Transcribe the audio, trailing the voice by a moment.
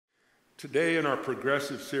Today in our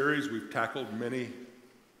progressive series, we've tackled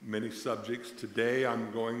many subjects. Today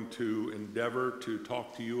I'm going to endeavor to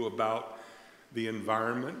talk to you about the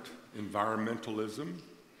environment, environmentalism.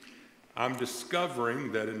 I'm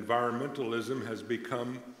discovering that environmentalism has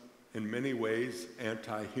become, in many ways,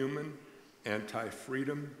 anti-human,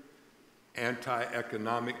 anti-freedom,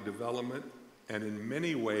 anti-economic development, and in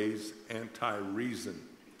many ways, anti-reason.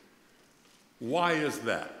 Why is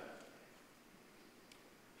that?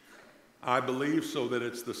 I believe so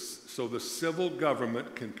that so the civil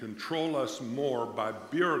government can control us more by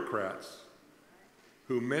bureaucrats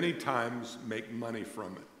who many times make money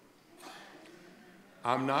from it.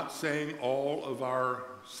 I'm not saying all of our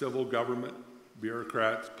civil government,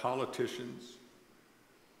 bureaucrats, politicians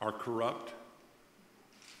are corrupt,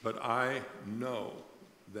 but I know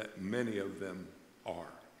that many of them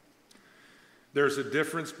are. There's a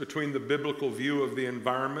difference between the biblical view of the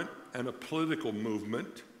environment and a political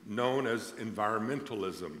movement known as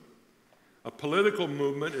environmentalism. A political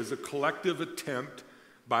movement is a collective attempt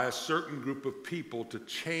by a certain group of people to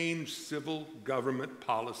change civil government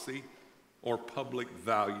policy or public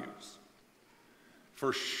values.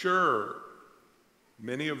 For sure,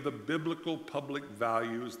 many of the biblical public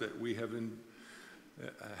values that we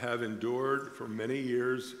have endured for many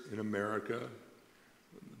years in America,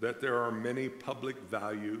 that there are many public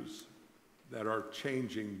values that are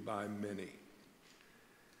changing by many.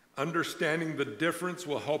 Understanding the difference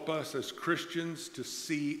will help us as Christians to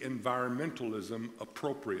see environmentalism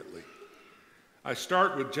appropriately. I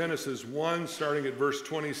start with Genesis 1, starting at verse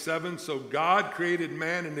 27. So God created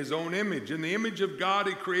man in his own image. In the image of God,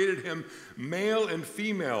 he created him, male and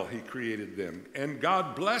female, he created them. And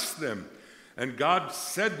God blessed them. And God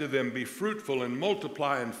said to them, be fruitful and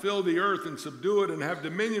multiply and fill the earth and subdue it and have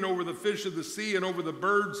dominion over the fish of the sea and over the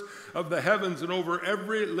birds of the heavens and over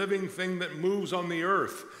every living thing that moves on the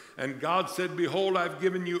earth. And God said, behold, I've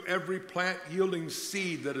given you every plant yielding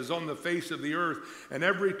seed that is on the face of the earth, and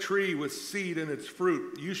every tree with seed in its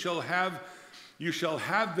fruit. You shall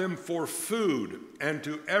have them for food, and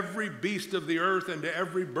to every beast of the earth, and to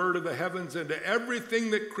every bird of the heavens, and to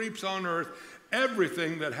everything that creeps on earth,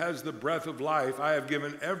 everything that has the breath of life, I have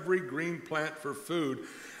given every green plant for food.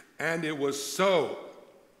 And it was so.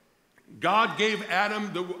 God gave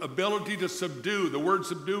Adam the ability to subdue. The word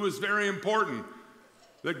subdue is very important.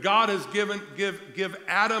 That God has give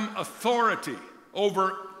Adam authority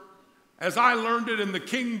over, as I learned it in the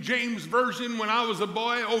King James Version when I was a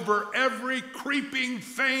boy, over every creeping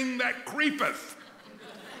thing that creepeth.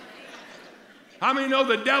 How many know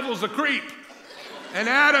the devil's a creep? And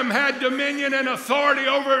Adam had dominion and authority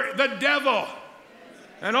over the devil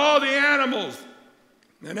and all the animals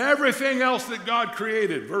and everything else that God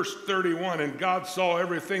created. Verse 31, and God saw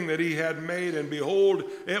everything that he had made, and behold,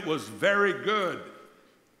 it was very good.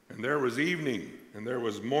 And there was evening, and there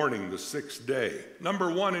was morning, the sixth day.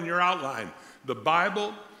 Number one in your outline, the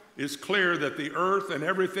Bible is clear that the earth and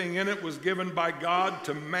everything in it was given by God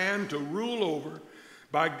to man to rule over,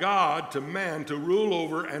 by God to man to rule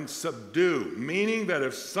over and subdue, meaning that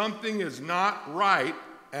if something is not right,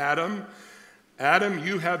 Adam,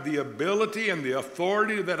 you have the ability and the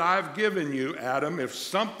authority that I've given you, Adam. If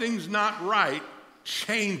something's not right,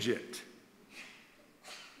 change it.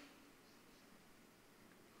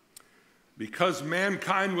 Because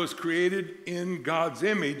mankind was created in God's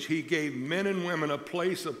image, he gave men and women a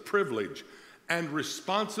place of privilege and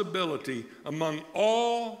responsibility among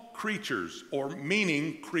all creatures, or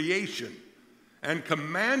meaning creation, and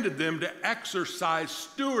commanded them to exercise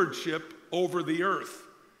stewardship over the earth.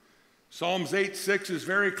 Psalms 8:6 is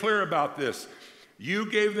very clear about this. You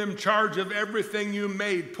gave them charge of everything you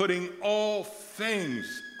made, putting all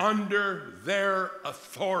things under their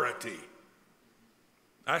authority.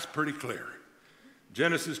 That's pretty clear.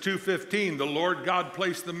 Genesis 2:15, the Lord God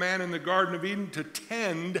placed the man in the Garden of Eden to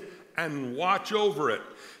tend and watch over it.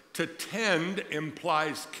 To tend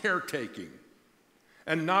implies caretaking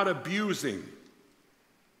and not abusing.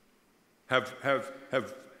 Have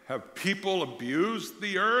people abused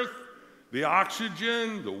the earth, the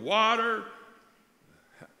oxygen, the water?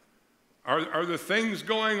 Are there things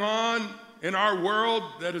going on in our world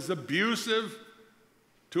that is abusive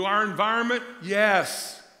to our environment?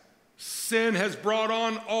 Yes. Sin has brought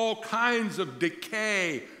on all kinds of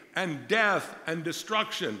decay and death and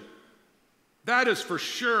destruction. That is for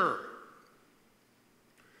sure.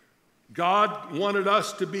 God wanted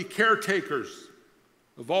us to be caretakers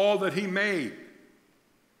of all that he made,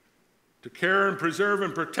 to care and preserve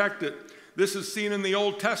and protect it. This is seen in the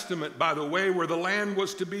Old Testament, by the way, where the land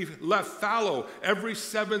was to be left fallow every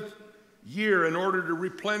seventh year in order to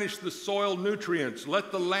replenish the soil nutrients.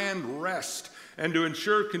 Let the land rest. and to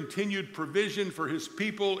ensure continued provision for his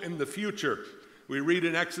people in the future. We read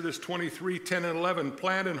in Exodus 23:10 and 11,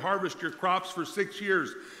 plant and harvest your crops for 6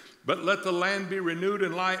 years, but let the land be renewed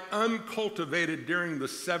and lie uncultivated during the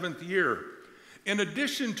 7th year. In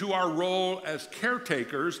addition to our role as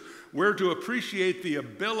caretakers, we're to appreciate the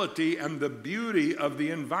ability and the beauty of the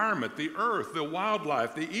environment, the earth, the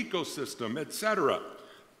wildlife, the ecosystem, etc.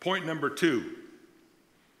 Point number 2,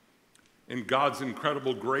 in God's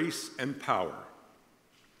incredible grace and power,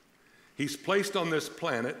 he's placed on this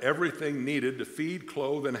planet everything needed to feed,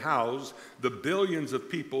 clothe, and house the billions of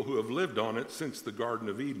people who have lived on it since the Garden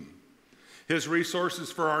of Eden. His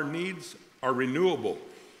resources for our needs are renewable.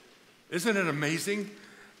 Isn't it amazing?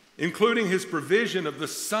 Including his provision of the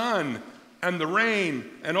sun and the rain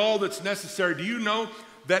and all that's necessary. Do you know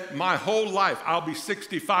that my whole life, I'll be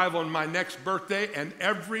 65 on my next birthday, and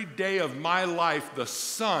every day of my life, the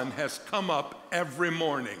sun has come up every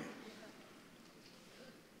morning.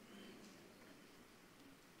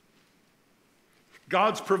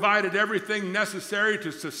 God's provided everything necessary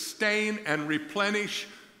to sustain and replenish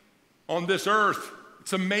on this earth.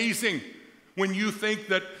 It's amazing when you think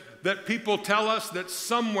that people tell us that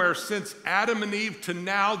somewhere since Adam and Eve to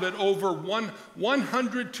now that over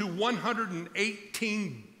 100 to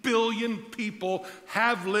 118 billion people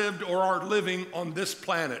have lived or are living on this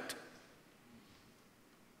planet.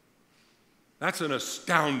 That's an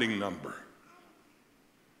astounding number.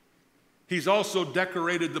 He's also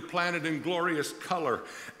decorated the planet in glorious color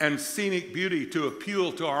and scenic beauty to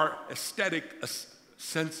appeal to our aesthetic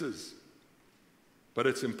senses. But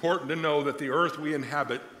it's important to know that the earth we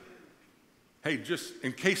inhabit, hey, just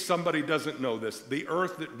in case somebody doesn't know this, the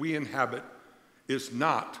earth that we inhabit is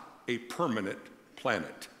not a permanent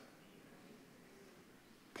planet.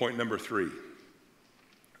 Point number 3.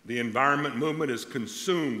 The environment movement is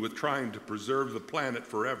consumed with trying to preserve the planet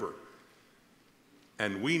forever.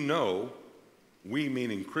 And we know, we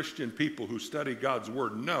meaning Christian people who study God's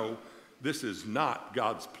word, know this is not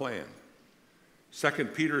God's plan. 2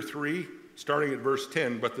 Peter 3, starting at verse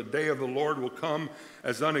 10, but the day of the Lord will come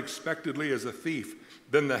as unexpectedly as a thief.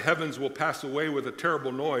 Then the heavens will pass away with a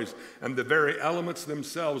terrible noise, and the very elements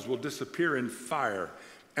themselves will disappear in fire.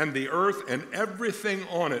 And the earth and everything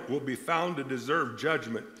on it will be found to deserve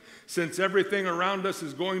judgment. Since everything around us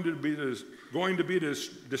is going to be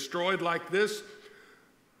destroyed like this,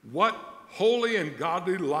 what holy and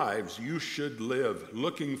godly lives you should live,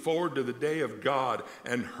 looking forward to the day of God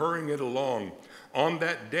and hurrying it along. On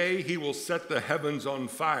that day, he will set the heavens on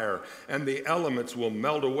fire, and the elements will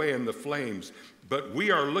melt away in the flames. But we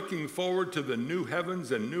are looking forward to the new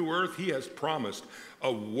heavens and new earth he has promised,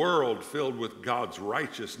 a world filled with God's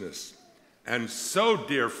righteousness. And so,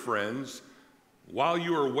 dear friends, while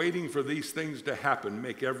you are waiting for these things to happen,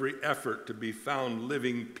 make every effort to be found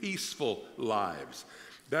living peaceful lives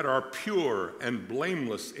that are pure and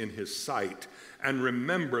blameless in his sight. And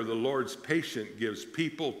remember, the Lord's patience gives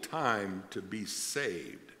people time to be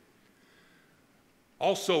saved.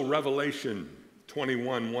 Also, Revelation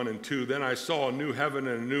 21, 1 and 2, then I saw a new heaven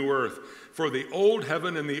and a new earth, for the old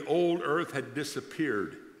heaven and the old earth had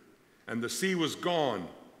disappeared, and the sea was gone.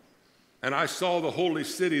 And I saw the holy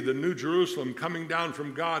city, the new Jerusalem, coming down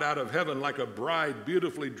from God out of heaven like a bride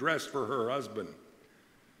beautifully dressed for her husband.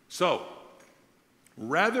 So,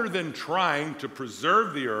 rather than trying to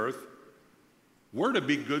preserve the earth, we're to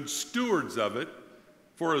be good stewards of it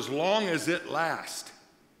for as long as it lasts.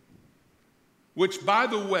 Which, by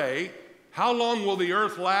the way, how long will the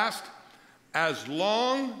earth last? As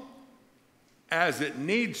long as it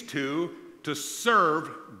needs to serve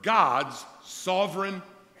God's sovereign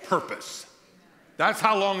purpose. That's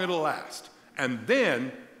how long it'll last. And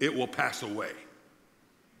then it will pass away.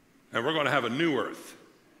 And we're going to have a new earth.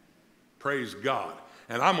 Praise God.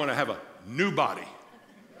 And I'm going to have a new body.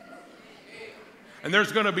 And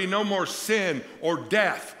there's going to be no more sin or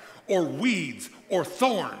death or weeds or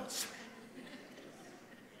thorns.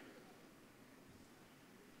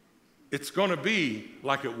 It's going to be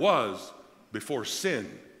like it was before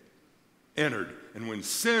sin entered. And when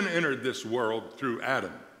sin entered this world through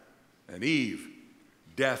Adam and Eve,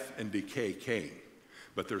 death and decay came.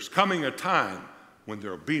 But there's coming a time when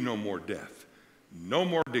there will be no more death, no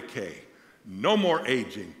more decay, no more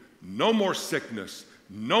aging, no more sickness,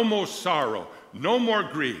 no more sorrow, no more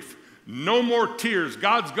grief, no more tears.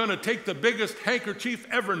 God's going to take the biggest handkerchief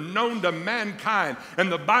ever known to mankind,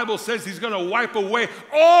 and the Bible says he's going to wipe away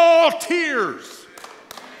all tears.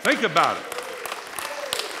 Think about it.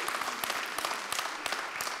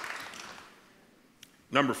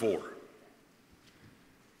 Number 4.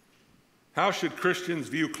 How should Christians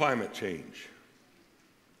view climate change?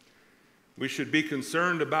 We should be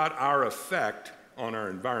concerned about our effect on our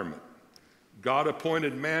environment. God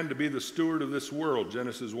appointed man to be the steward of this world,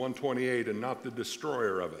 Genesis 1:28, and not the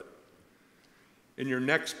destroyer of it. In your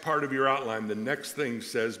next part of your outline, the next thing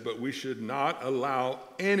says, but we should not allow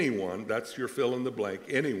anyone, that's your fill in the blank,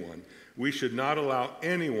 anyone, we should not allow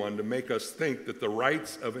anyone to make us think that the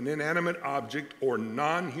rights of an inanimate object or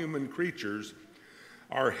non-human creatures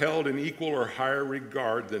are held in equal or higher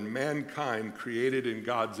regard than mankind created in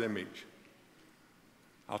God's image.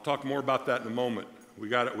 I'll talk more about that in a moment. We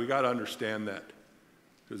got to understand that,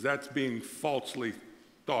 because that's being falsely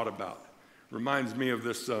thought about. Reminds me of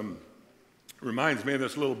this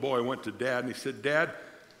little boy went to Dad, and he said, Dad,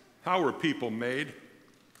 how were people made?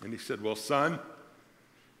 And he said, well, son,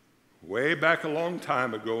 way back a long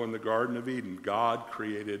time ago in the Garden of Eden, God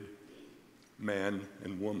created man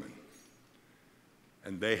and woman.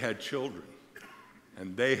 And they had children.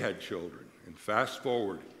 And they had children. And fast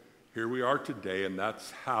forward, here we are today, and that's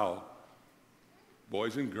how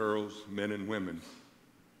boys and girls, men and women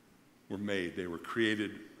were made. They were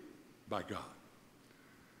created by God.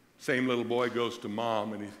 Same little boy goes to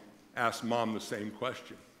mom, and he asks mom the same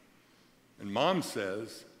question. And mom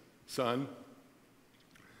says, son,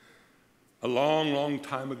 a long, long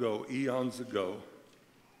time ago, eons ago,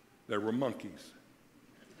 there were monkeys.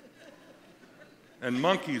 And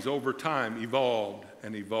monkeys over time evolved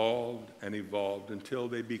and evolved and evolved until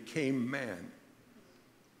they became man.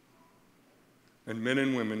 And men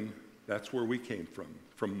and women, that's where we came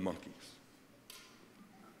from monkeys.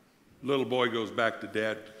 Little boy goes back to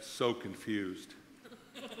Dad, so confused.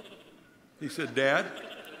 He said, Dad,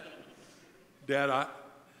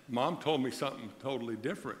 Mom told me something totally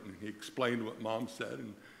different. And he explained what Mom said.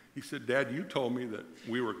 And he said, Dad, you told me that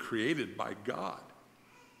we were created by God.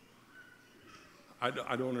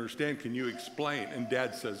 I don't understand. Can you explain? And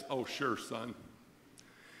Dad says, oh, sure, son.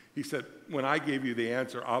 He said, when I gave you the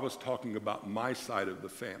answer, I was talking about my side of the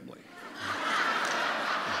family.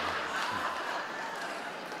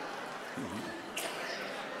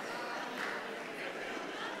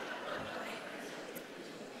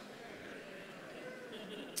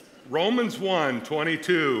 Romans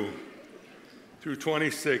 1:22 through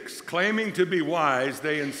 26. Claiming to be wise,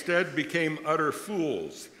 they instead became utter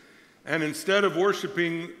fools. And instead of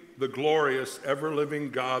worshiping the glorious, ever-living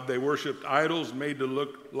God, they worshiped idols made to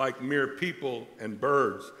look like mere people and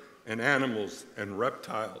birds and animals and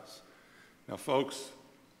reptiles. Now, folks,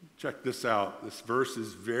 check this out. This verse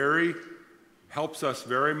helps us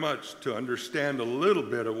very much to understand a little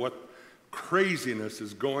bit of what craziness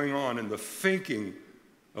is going on in the thinking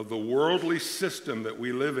of the worldly system that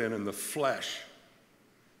we live in the flesh.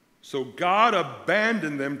 So God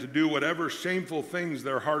abandoned them to do whatever shameful things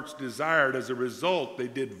their hearts desired. As a result, they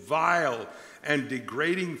did vile and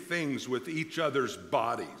degrading things with each other's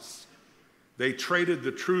bodies. They traded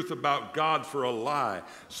the truth about God for a lie.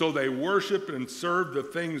 So they worshiped and served the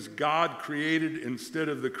things God created instead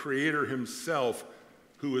of the Creator himself,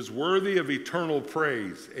 who is worthy of eternal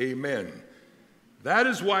praise. Amen. That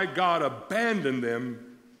is why God abandoned them.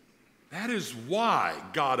 That is why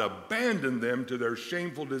God abandoned them to their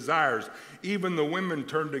shameful desires. Even the women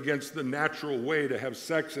turned against the natural way to have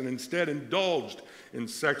sex and instead indulged in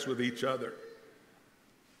sex with each other.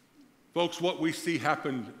 Folks, what we see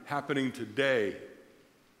happening today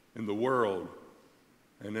in the world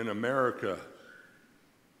and in America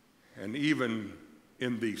and even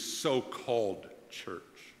in the so-called church.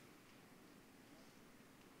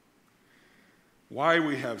 Why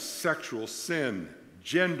we have sexual sin,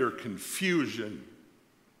 gender confusion,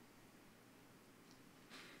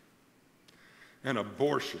 and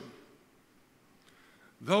abortion.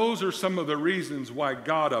 Those are some of the reasons why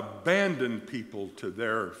God abandoned people to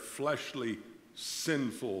their fleshly,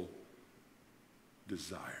 sinful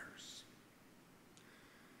desires.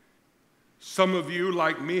 Some of you,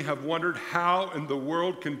 like me, have wondered how in the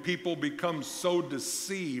world can people become so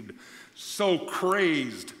deceived, so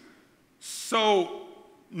crazed, so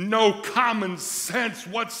no common sense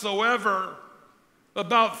whatsoever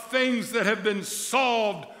about things that have been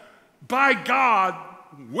solved by God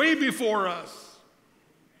way before us.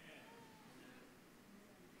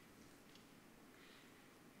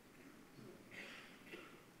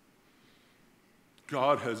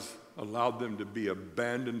 God has allowed them to be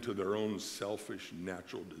abandoned to their own selfish,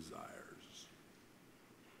 natural desires.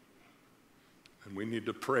 And we need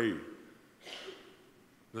to pray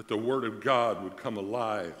that the Word of God would come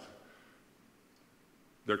alive,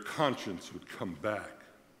 their conscience would come back.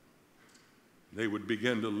 They would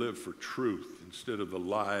begin to live for truth instead of the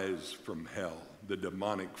lies from hell, the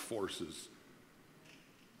demonic forces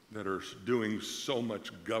that are doing so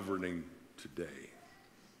much governing today.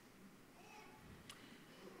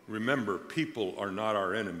 Remember, people are not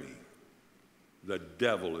our enemy. The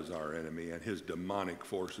devil is our enemy and his demonic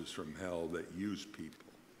forces from hell that use people.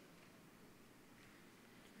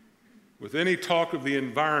 With any talk of the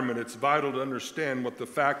environment, it's vital to understand what the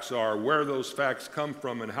facts are, where those facts come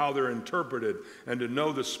from, and how they're interpreted, and to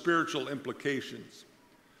know the spiritual implications.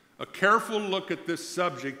 A careful look at this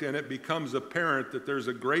subject, and it becomes apparent that there's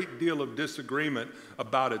a great deal of disagreement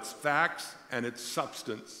about its facts and its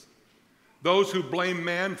substance. Those who blame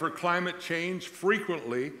man for climate change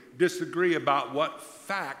frequently disagree about what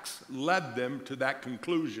facts led them to that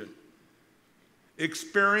conclusion.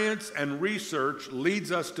 Experience and research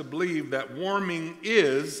leads us to believe that warming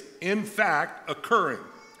is, in fact, occurring.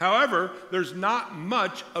 However, there's not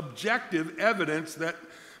much objective evidence that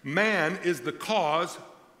man is the cause,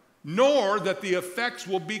 nor that the effects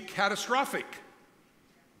will be catastrophic.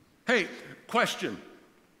 Hey, question.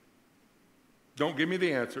 Don't give me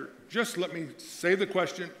the answer. Just let me say the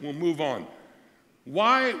question. We'll move on.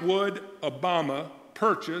 Why would Obama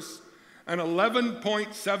purchase an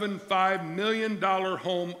 $11.75 million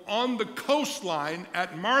home on the coastline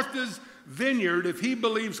at Martha's Vineyard if he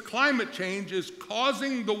believes climate change is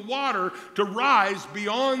causing the water to rise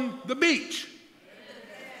beyond the beach?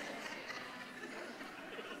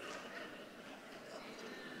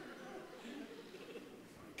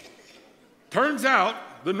 Turns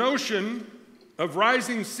out the notion of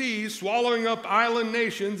rising seas swallowing up island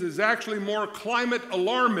nations is actually more climate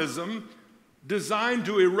alarmism designed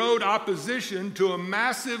to erode opposition to a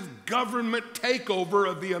massive government takeover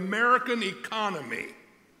of the American economy.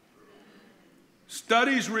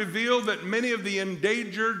 Studies reveal that many of the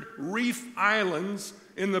endangered reef islands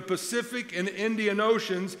in the Pacific and Indian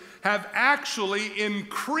Oceans have actually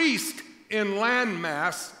increased in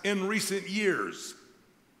landmass in recent years.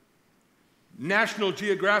 National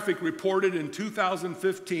Geographic reported in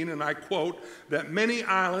 2015, and I quote, that many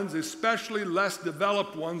islands, especially less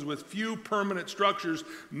developed ones with few permanent structures,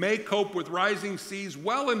 may cope with rising seas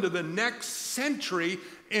well into the next century,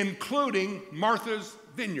 including Martha's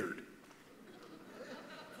Vineyard.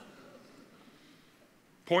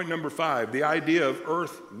 Point number 5, the idea of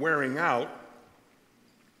Earth wearing out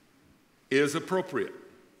is appropriate.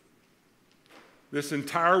 This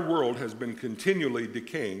entire world has been continually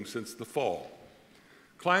decaying since the fall.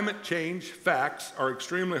 Climate change facts are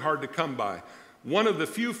extremely hard to come by. One of the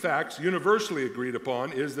few facts universally agreed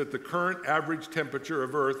upon is that the current average temperature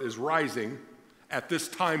of Earth is rising at this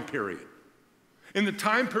time period. In the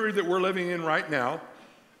time period that we're living in right now,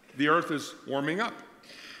 the Earth is warming up.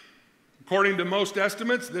 According to most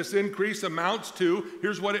estimates, this increase amounts to,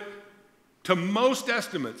 to most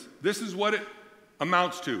estimates, this is what it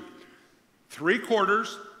amounts to.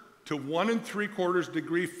 3/4 to 1 3/4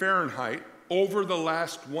 degree Fahrenheit over the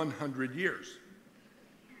last 100 years.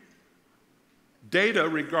 Data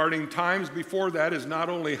regarding times before that is not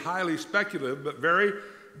only highly speculative, but very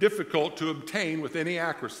difficult to obtain with any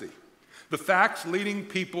accuracy. The facts leading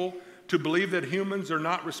people to believe that humans are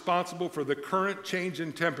not responsible for the current change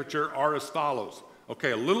in temperature are as follows.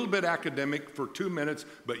 Okay, a little bit academic for 2 minutes,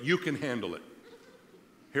 but you can handle it.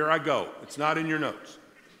 Here I go. It's not in your notes.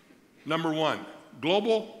 Number 1,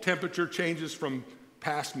 global temperature changes from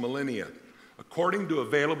past millennia. According to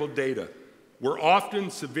available data, were often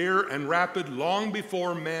severe and rapid long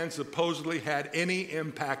before man supposedly had any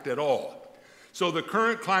impact at all. So the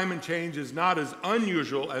current climate change is not as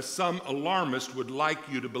unusual as some alarmists would like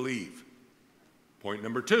you to believe. Point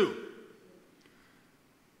number 2.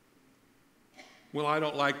 Well, I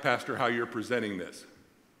don't like, Pastor, how you're presenting this.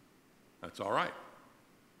 That's all right.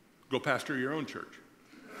 Go pastor your own church.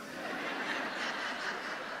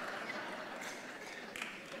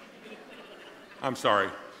 I'm sorry.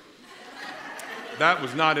 That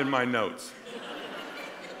was not in my notes.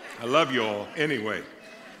 I love you all. Anyway,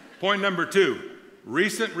 point number 2.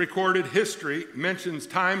 Recent recorded history mentions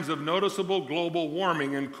times of noticeable global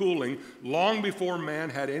warming and cooling long before man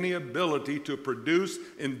had any ability to produce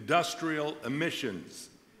industrial emissions.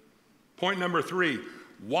 Point number 3.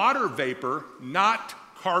 Water vapor, not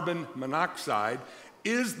carbon monoxide,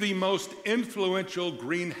 is the most influential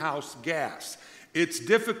greenhouse gas. It's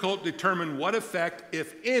difficult to determine what effect,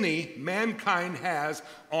 if any, mankind has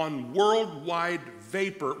on worldwide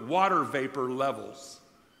water vapor levels.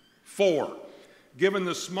 4, given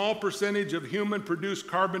the small percentage of human-produced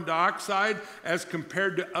carbon dioxide as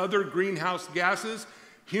compared to other greenhouse gases,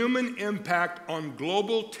 human impact on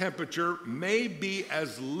global temperature may be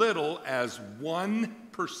as little as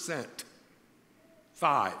 1%.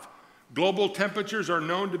 5, Global temperatures are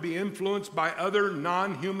known to be influenced by other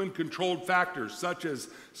non-human controlled factors such as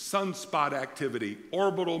sunspot activity,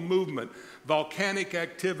 orbital movement, volcanic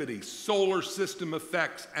activity, solar system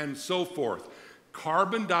effects, and so forth.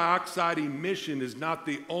 Carbon dioxide emission is not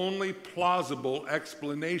the only plausible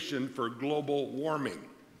explanation for global warming.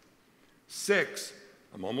 6,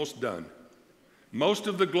 I'm almost done. Most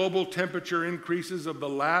of the global temperature increases of the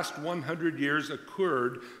last 100 years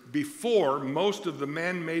occurred before most of the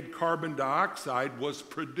man-made carbon dioxide was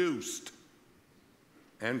produced.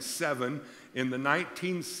 And 7, in the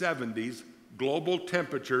 1970s, global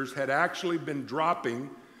temperatures had actually been dropping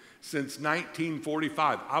since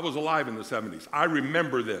 1945. I was alive in the 70s. I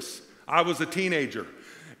remember this. I was a teenager.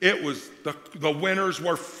 It was, the winters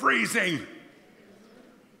were freezing.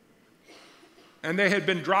 And they had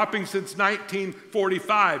been dropping since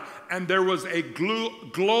 1945, and there was a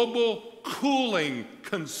global cooling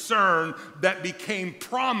concern that became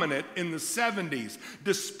prominent in the 70s,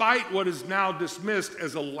 despite what is now dismissed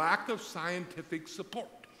as a lack of scientific support.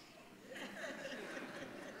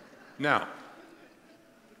 Now,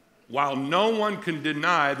 while no one can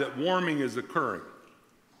deny that warming is occurring,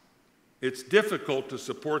 it's difficult to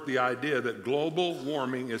support the idea that global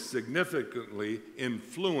warming is significantly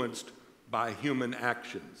influenced by human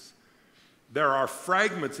actions. There are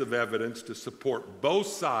fragments of evidence to support both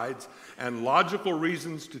sides and logical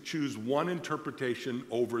reasons to choose one interpretation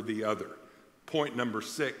over the other. Point number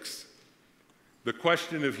 6. The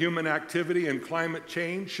question of human activity and climate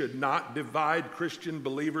change should not divide Christian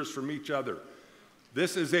believers from each other.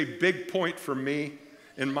 This is a big point for me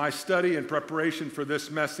in my study and preparation for this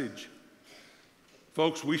message.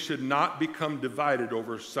 Folks, we should not become divided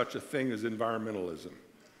over such a thing as environmentalism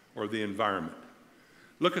or the environment.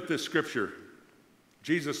 Look at this scripture.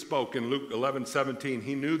 Jesus spoke in Luke 11:17.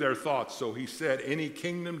 He knew their thoughts, so he said, any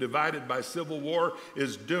kingdom divided by civil war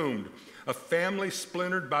is doomed. A family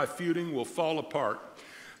splintered by feuding will fall apart.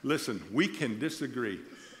 Listen, we can disagree.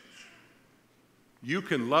 You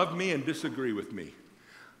can love me and disagree with me.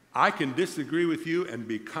 I can disagree with you and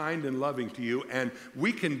be kind and loving to you, and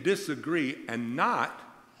we can disagree and not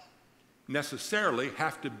necessarily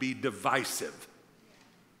have to be divisive.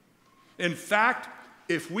 In fact,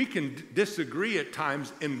 if we can disagree at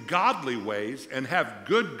times in godly ways and have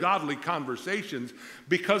good godly conversations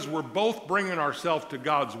because we're both bringing ourselves to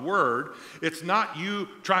God's word, it's not you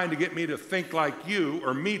trying to get me to think like you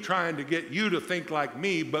or me trying to get you to think like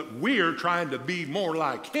me, but we're trying to be more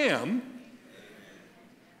like him,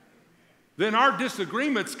 then our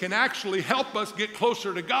disagreements can actually help us get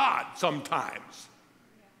closer to God sometimes.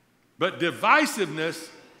 But divisiveness,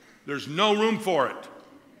 there's no room for it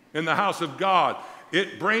in the house of God.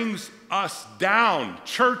 It brings us down.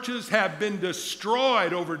 Churches have been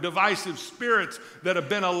destroyed over divisive spirits that have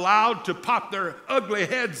been allowed to pop their ugly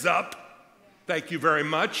heads up. Thank you very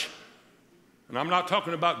much. And I'm not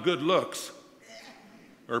talking about good looks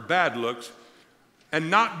or bad looks, and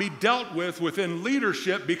not be dealt with within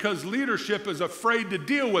leadership because leadership is afraid to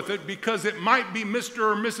deal with it because it might be Mr.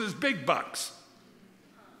 or Mrs. Big Bucks.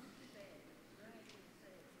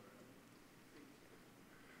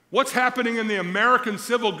 What's happening in the American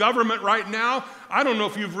civil government right now, I don't know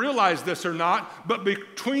if you've realized this or not, but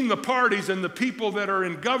between the parties and the people that are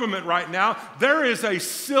in government right now, there is a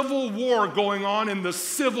civil war going on in the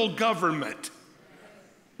civil government.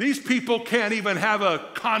 These people can't even have a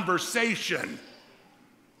conversation,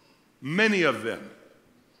 many of them.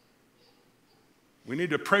 We need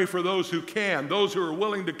to pray for those who can, those who are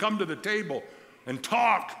willing to come to the table and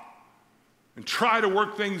talk and try to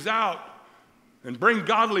work things out and bring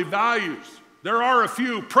godly values. There are a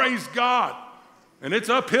few, praise God, and it's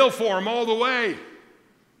uphill for them all the way.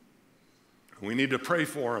 We need to pray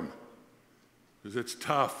for them because it's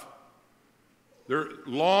tough. They're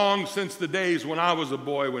long since the days when I was a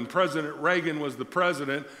boy, when President Reagan was the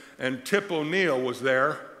president and Tip O'Neill was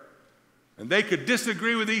there, and they could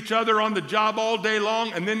disagree with each other on the job all day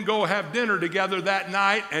long and then go have dinner together that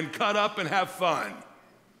night and cut up and have fun.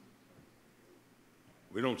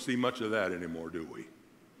 We don't see much of that anymore, do we?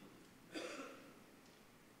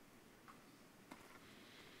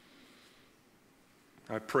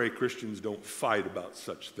 I pray Christians don't fight about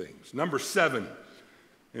such things. Number 7,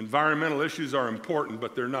 environmental issues are important,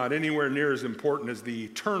 but they're not anywhere near as important as the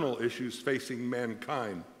eternal issues facing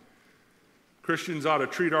mankind. Christians ought to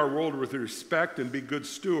treat our world with respect and be good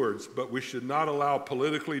stewards, but we should not allow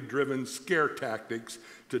politically driven scare tactics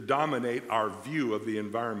to dominate our view of the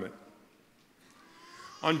environment.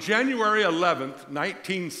 On January 11th,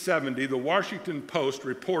 1970, the Washington Post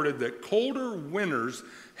reported that colder winters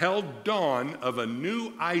held dawn of a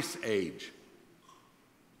new ice age.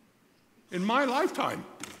 In my lifetime.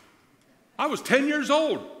 I was 10 years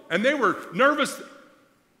old, and they were nervous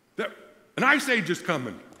that an ice age is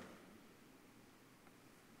coming.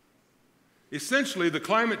 Essentially, the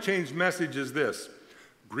climate change message is this: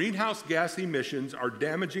 greenhouse gas emissions are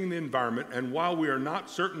damaging the environment, and while we are not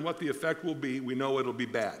certain what the effect will be, we know it'll be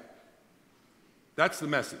bad. That's the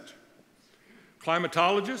message.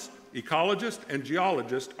 Climatologists, ecologists, and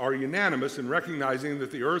geologists are unanimous in recognizing that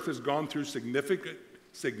the Earth has gone through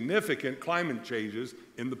significant climate changes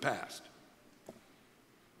in the past.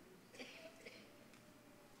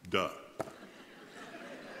 Duh.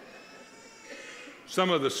 Some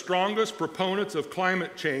of the strongest proponents of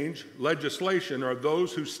climate change legislation are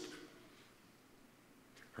those who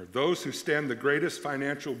stand the greatest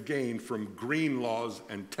financial gain from green laws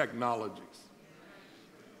and technologies.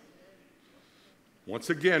 Once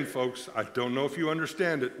again, folks, I don't know if you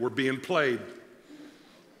understand it, we're being played.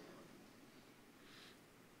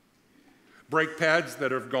 Brake pads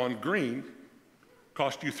that have gone green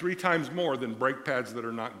cost you 3 times more than brake pads that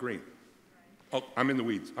are not green. Oh, I'm in the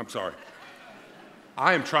weeds. I'm sorry.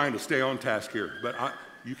 I am trying to stay on task here, but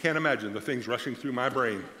you can't imagine the things rushing through my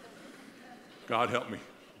brain. God help me.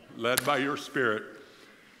 Led by your Spirit.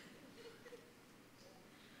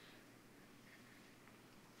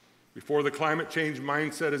 Before the climate change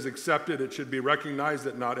mindset is accepted, it should be recognized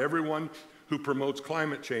that not everyone who promotes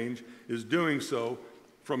climate change is doing so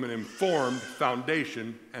from an informed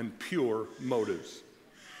foundation and pure motives.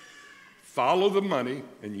 Follow the money,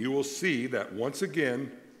 and you will see that once again,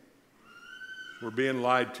 we're being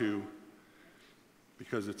lied to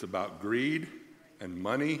because it's about greed and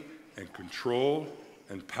money and control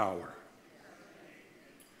and power.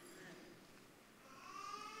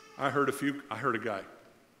 I heard a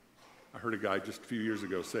guy just a few years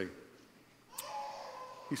ago say,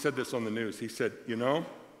 he said this on the news. He said, you know,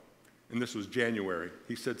 and this was January,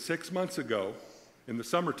 he said 6 months ago in the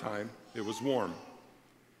summertime, it was warm.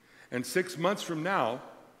 And 6 months from now,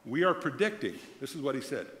 we are predicting, this is what he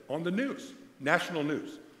said, on the news, national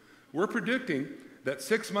news. We're predicting that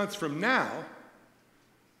 6 months from now,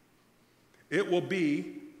 it will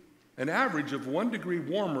be an average of 1 degree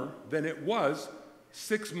warmer than it was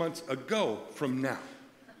 6 months ago from now.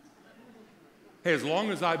 Hey, as long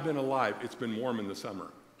as I've been alive, it's been warm in the summer.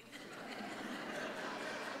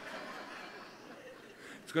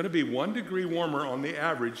 It's going to be 1 degree warmer on the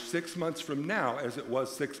average 6 months from now as it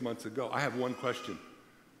was 6 months ago. I have one question.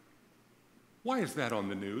 Why is that on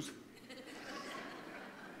the news?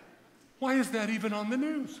 Why is that even on the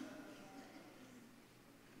news?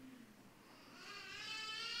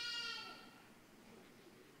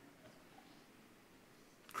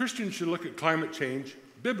 Christians should look at climate change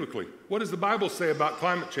biblically. What does the Bible say about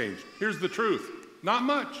climate change? Here's the truth. Not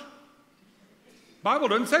much. The Bible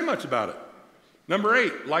doesn't say much about it. Number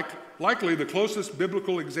 8, likely the closest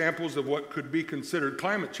biblical examples of what could be considered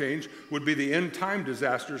climate change would be the end-time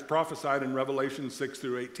disasters prophesied in Revelation 6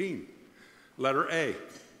 through 18. Letter A,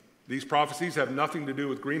 these prophecies have nothing to do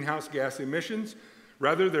with greenhouse gas emissions.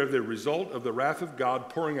 Rather, they're the result of the wrath of God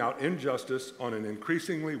pouring out injustice on an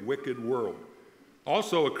increasingly wicked world.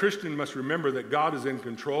 Also, a Christian must remember that God is in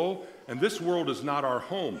control, and this world is not our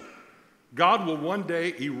home. God will one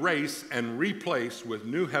day erase and replace with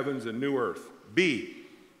new heavens and new earth. B,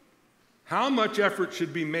 how much effort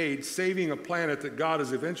should be made saving a planet that God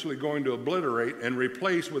is eventually going to obliterate and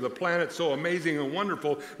replace with a planet so amazing and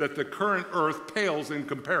wonderful that the current earth pales in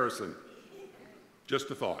comparison? Just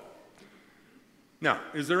a thought. Now,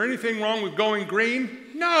 is there anything wrong with going green?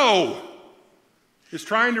 No. Is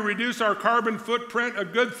trying to reduce our carbon footprint a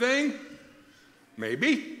good thing?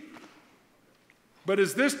 Maybe. But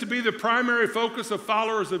is this to be the primary focus of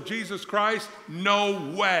followers of Jesus Christ?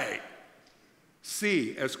 No way.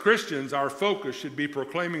 C, as Christians, our focus should be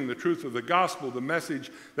proclaiming the truth of the gospel, the message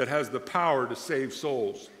that has the power to save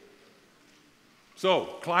souls. So,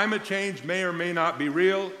 climate change may or may not be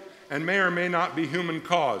real and may or may not be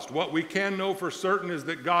human-caused. What we can know for certain is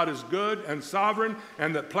that God is good and sovereign,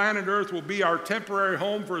 and that planet Earth will be our temporary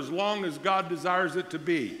home for as long as God desires it to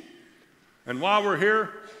be. And while we're here,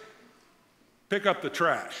 pick up the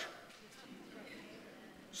trash.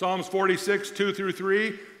 Psalms 46, 2 through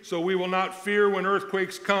 3, so we will not fear when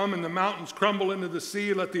earthquakes come and the mountains crumble into the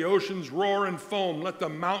sea. Let the oceans roar and foam. Let the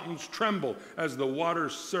mountains tremble as the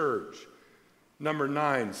waters surge. Number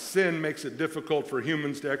 9, sin makes it difficult for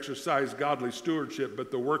humans to exercise godly stewardship, but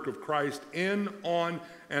the work of Christ in, on,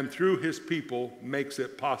 and through his people makes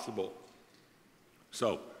it possible.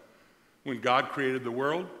 So, when God created the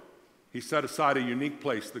world, he set aside a unique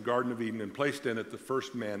place, the Garden of Eden, and placed in it the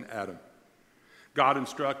first man, Adam. God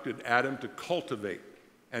instructed Adam to cultivate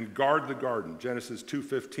and guard the garden, Genesis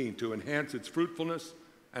 2:15, to enhance its fruitfulness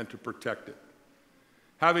and to protect it.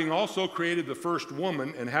 Having also created the first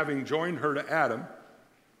woman and having joined her to Adam,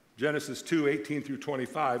 Genesis 2:18 through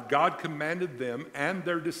 25, God commanded them and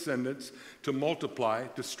their descendants to multiply,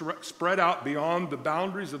 to spread out beyond the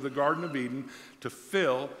boundaries of the Garden of Eden, to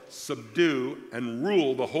fill, subdue, and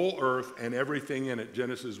rule the whole earth and everything in it.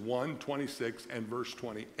 Genesis 1:26 and verse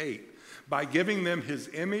 28. By giving them his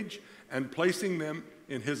image and placing them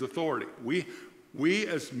in his authority. We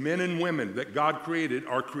as men and women that God created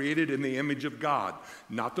are created in the image of God.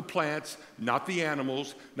 Not the plants, not the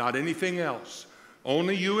animals, not anything else.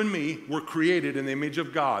 Only you and me were created in the image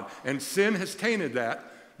of God. And sin has tainted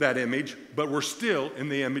that image, but we're still in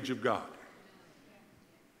the image of God.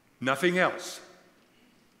 Nothing else.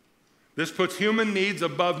 This puts human needs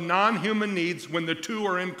above non-human needs when the two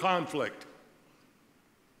are in conflict.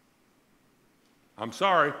 I'm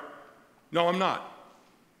sorry. No, I'm not.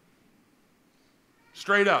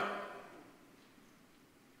 Straight up.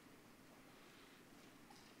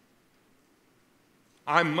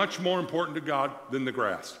 I'm much more important to God than the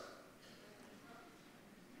grass.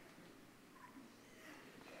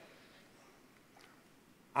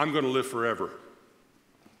 I'm going to live forever.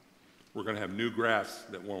 We're going to have new grass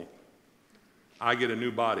that won't. I get a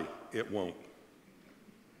new body. It won't.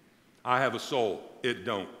 I have a soul. It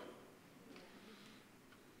don't.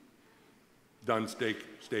 Done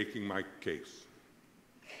staking my case.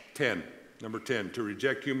 Number 10, to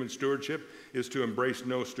reject human stewardship is to embrace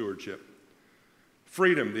no stewardship.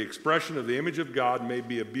 Freedom, the expression of the image of God, may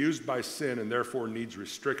be abused by sin and therefore needs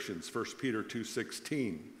restrictions. 1 Peter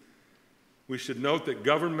 2:16. We should note that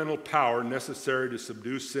governmental power necessary to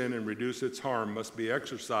subdue sin and reduce its harm must be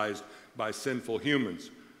exercised by sinful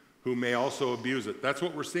humans who may also abuse it. That's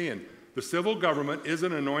what we're seeing. The civil government is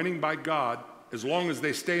an anointing by God as long as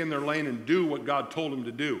they stay in their lane and do what God told them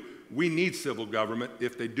to do. We need civil government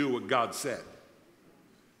if they do what God said.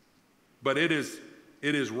 But it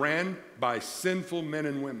is ran by sinful men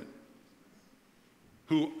and women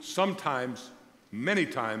who sometimes, many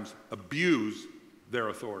times, abuse their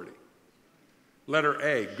authority. Letter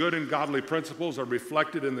A, good and godly principles are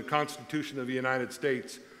reflected in the Constitution of the United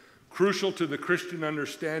States. Crucial to the Christian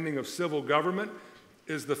understanding of civil government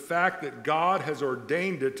is the fact that God has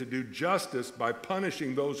ordained it to do justice by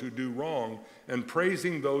punishing those who do wrong and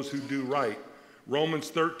praising those who do right. Romans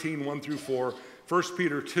 13:1 through 4, 1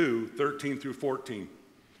 Peter 2:13 through 14.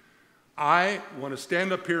 I want to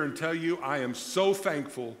stand up here and tell you I am so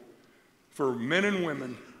thankful for men and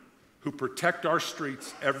women who protect our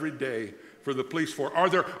streets every day for the police force.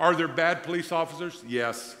 Are there bad police officers?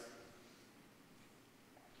 Yes.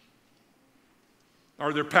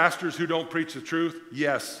 Are there pastors who don't preach the truth?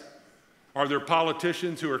 Yes. Are there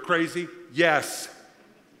politicians who are crazy? Yes.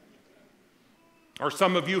 Are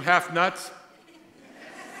some of you half nuts?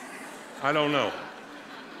 I don't know.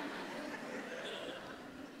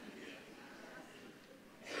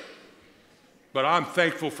 But I'm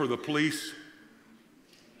thankful for the police,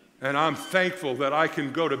 and I'm thankful that I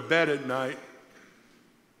can go to bed at night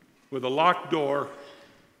with a locked door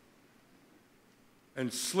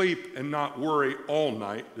and sleep and not worry all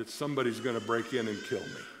night that somebody's going to break in and kill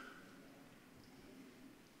me.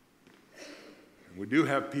 And we do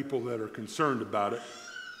have people that are concerned about it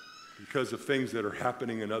because of things that are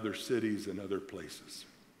happening in other cities and other places.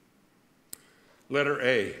 Letter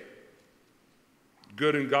A,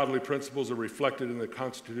 good and godly principles are reflected in the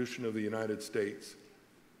Constitution of the United States.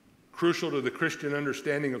 Crucial to the Christian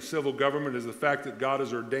understanding of civil government is the fact that God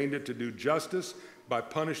has ordained it to do justice by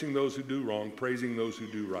punishing those who do wrong, praising those who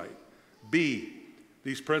do right. B,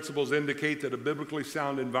 these principles indicate that a biblically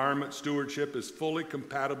sound environment stewardship is fully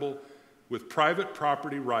compatible with private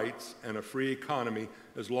property rights and a free economy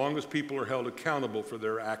as long as people are held accountable for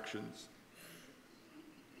their actions.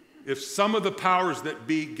 If some of the powers that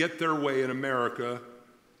be get their way in America,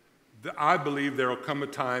 I believe there will come a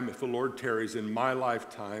time, if the Lord tarries in my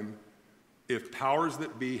lifetime, if powers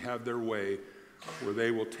that be have their way, where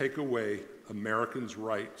they will take away Americans'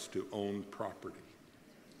 rights to own property.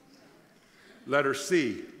 Letter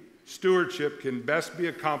C, stewardship can best be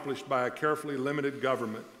accomplished by a carefully limited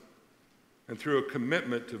government and through a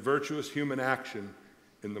commitment to virtuous human action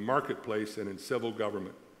in the marketplace and in civil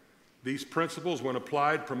government. These principles, when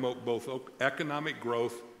applied, promote both economic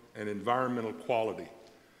growth and environmental quality.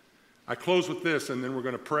 I close with this, and then we're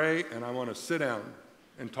going to pray, and I want to sit down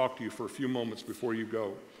and talk to you for a few moments before you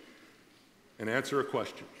go and answer a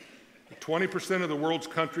question. 20% of the world's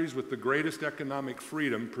countries with the greatest economic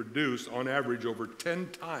freedom produce, on average, over 10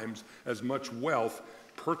 times as much wealth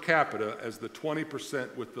per capita as the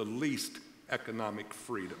 20% with the least economic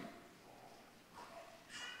freedom.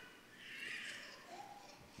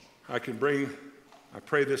 I can bring I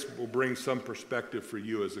pray this will bring some perspective for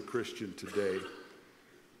you as a Christian today.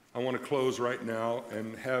 I want to close right now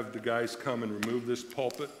and have the guys come and remove this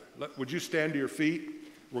pulpit. Would you stand to your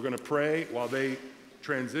feet? We're going to pray while they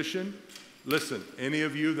transition. Listen, any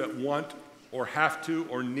of you that want or have to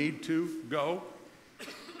or need to go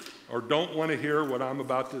or don't want to hear what I'm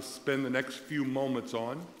about to spend the next few moments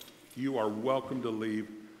on, you are welcome to leave,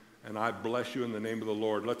 and I bless you in the name of the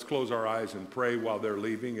Lord. Let's close our eyes and pray while they're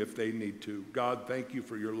leaving if they need to. God, thank you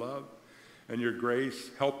for your love and your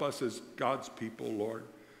grace. Help us as God's people, Lord,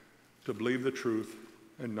 to believe the truth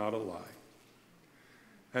and not a lie,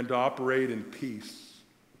 and to operate in peace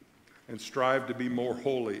and strive to be more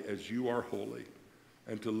holy as you are holy,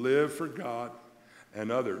 and to live for God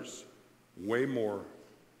and others way more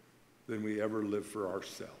than we ever live for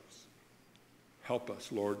ourselves. Help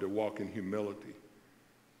us, Lord, to walk in humility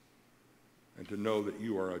and to know that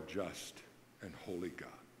you are a just and holy God.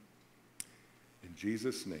 In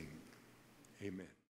Jesus' name, amen.